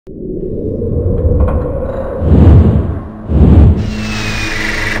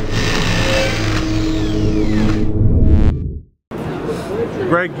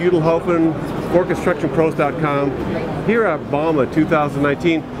Greg Udelhofen, ForConstructionPros.com, here at Bauma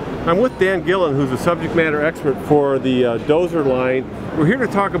 2019. I'm with Dan Gillen, who's a subject matter expert for the Dozer line. We're here to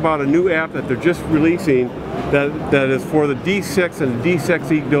talk about a new app that they're just releasing that is for the D6 and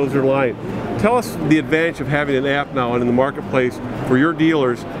D6E Dozer line. Tell us the advantage of having an app now in the marketplace for your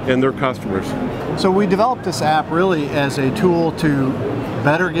dealers and their customers. So we developed this app really as a tool to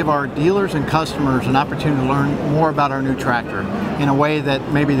better give our dealers and customers an opportunity to learn more about our new tractor in a way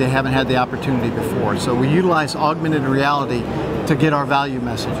that maybe they haven't had the opportunity before. So we utilize augmented reality to get our value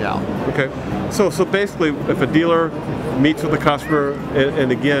message out. Okay, so basically if a dealer meets with a customer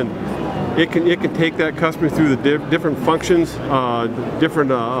and again, it can take that customer through the different functions,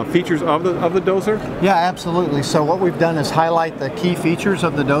 different features of the Dozer? Yeah, absolutely. So what we've done is highlight the key features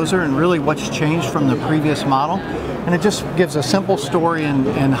of the Dozer and really what's changed from the previous model. And it just gives a simple story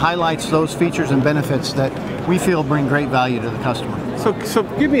and highlights those features and benefits that we feel bring great value to the customer. So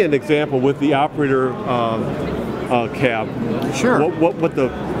give me an example with the operator cab. Sure. What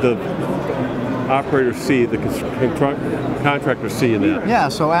the operators see, the contractors see in that? Yeah,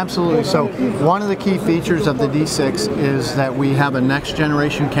 so absolutely. So one of the key features of the D6 is that we have a next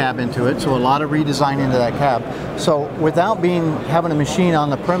generation cab into it, so a lot of redesign into that cab. So without having a machine on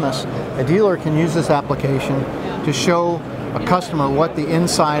the premise, a dealer can use this application to show a customer what the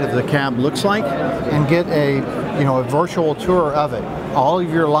inside of the cab looks like and get a virtual tour of it. All of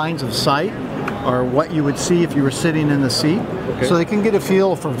your lines of sight are what you would see if you were sitting in the seat. Okay. So they can get a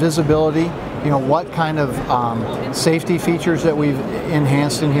feel for visibility, what kind of safety features that we've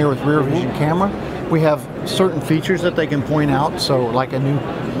enhanced in here with rear vision camera. We have certain features that they can point out, so like a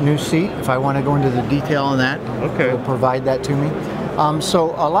new seat, if I want to go into the detail on that, okay, it'll provide that to me.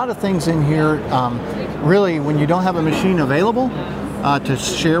 So a lot of things in here, really when you don't have a machine available to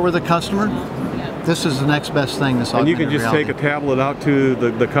share with a customer, this is the next best thing. This and you can just take a tablet out to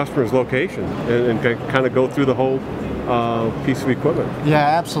the customer's location and kind of go through the whole piece of equipment. Yeah,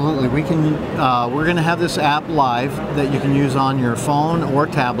 absolutely. We can. We're going to have this app live that you can use on your phone or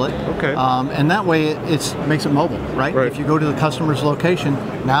tablet. Okay. And that way it makes it mobile, right? If you go to the customer's location,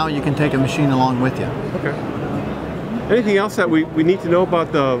 now you can take a machine along with you. Okay. Anything else that we need to know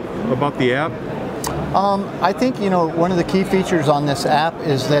about the app? I think one of the key features on this app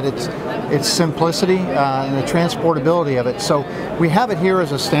is that its simplicity and the transportability of it. So we have it here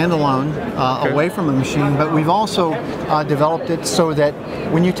as a standalone away from a machine, but we've also developed it so that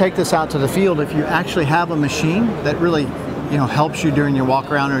when you take this out to the field, if you actually have a machine that really helps you during your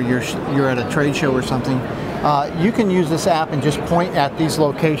walk around or you're at a trade show or something, you can use this app and just point at these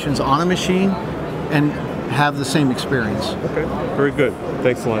locations on a machine and have the same experience. Okay, very good.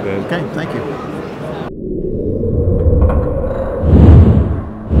 Thanks a lot, Ed. Okay, thank you.